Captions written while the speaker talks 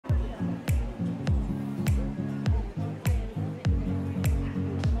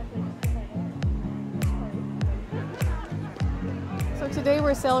Today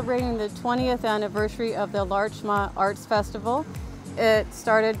we're celebrating the 20th anniversary of the Larchmont Arts Festival. It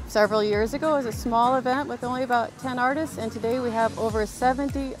started several years ago as a small event with only about 10 artists, and today we have over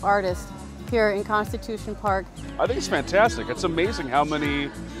 70 artists here in Constitution Park. I think it's fantastic. It's amazing how many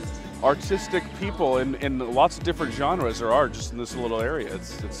artistic people in lots of different genres there are just in this little area.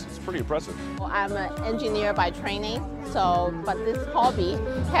 It's pretty impressive. Well, I'm an engineer by training, but this hobby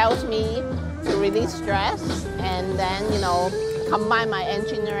helps me to release stress and then, combine my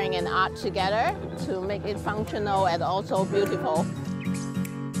engineering and art together to make it functional and also beautiful.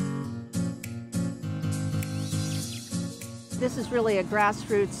 This is really a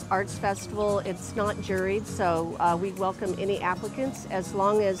grassroots arts festival. It's not juried, so we welcome any applicants as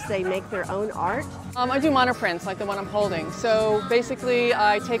long as they make their own art. I do monoprints like the one I'm holding. So basically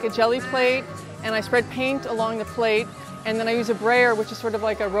I take a jelly plate and I spread paint along the plate, and then I use a brayer, which is sort of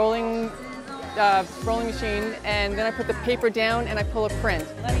like a rolling machine, and then I put the paper down and I pull a print.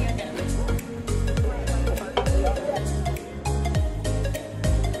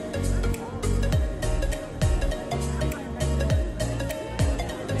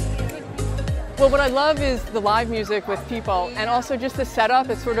 Well, what I love is the live music with people, and also just the setup.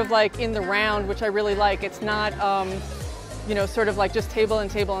 It's sort of like in the round, which I really like. It's not, sort of like just table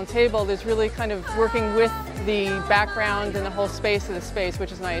and table and table. There's really kind of working with the background and the whole space of the space,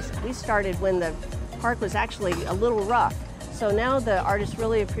 which is nice. We started when the park was actually a little rough, so now the artists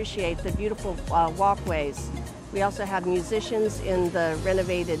really appreciate the beautiful walkways. We also have musicians in the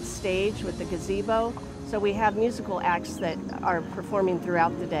renovated stage with the gazebo, so we have musical acts that are performing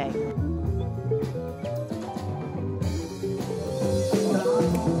throughout the day.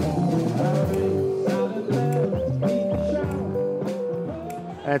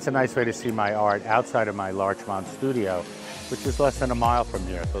 And it's a nice way to see my art outside of my Larchmont studio, which is less than a mile from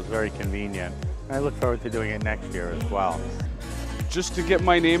here, so it's very convenient. And I look forward to doing it next year as well. Just to get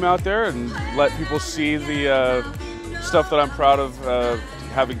my name out there and let people see the stuff that I'm proud of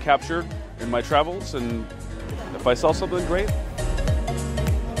having captured in my travels, and if I sell something, great.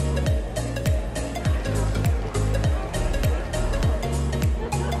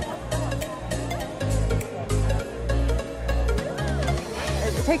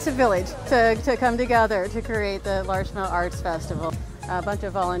 It takes a village to come together to create the Larchmont Arts Festival. A bunch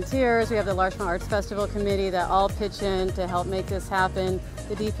of volunteers. We have the Larchmont Arts Festival Committee that all pitch in to help make this happen,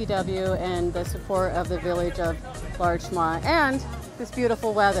 the DPW, and the support of the village of Larchmont, and this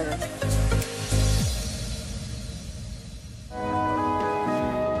beautiful weather.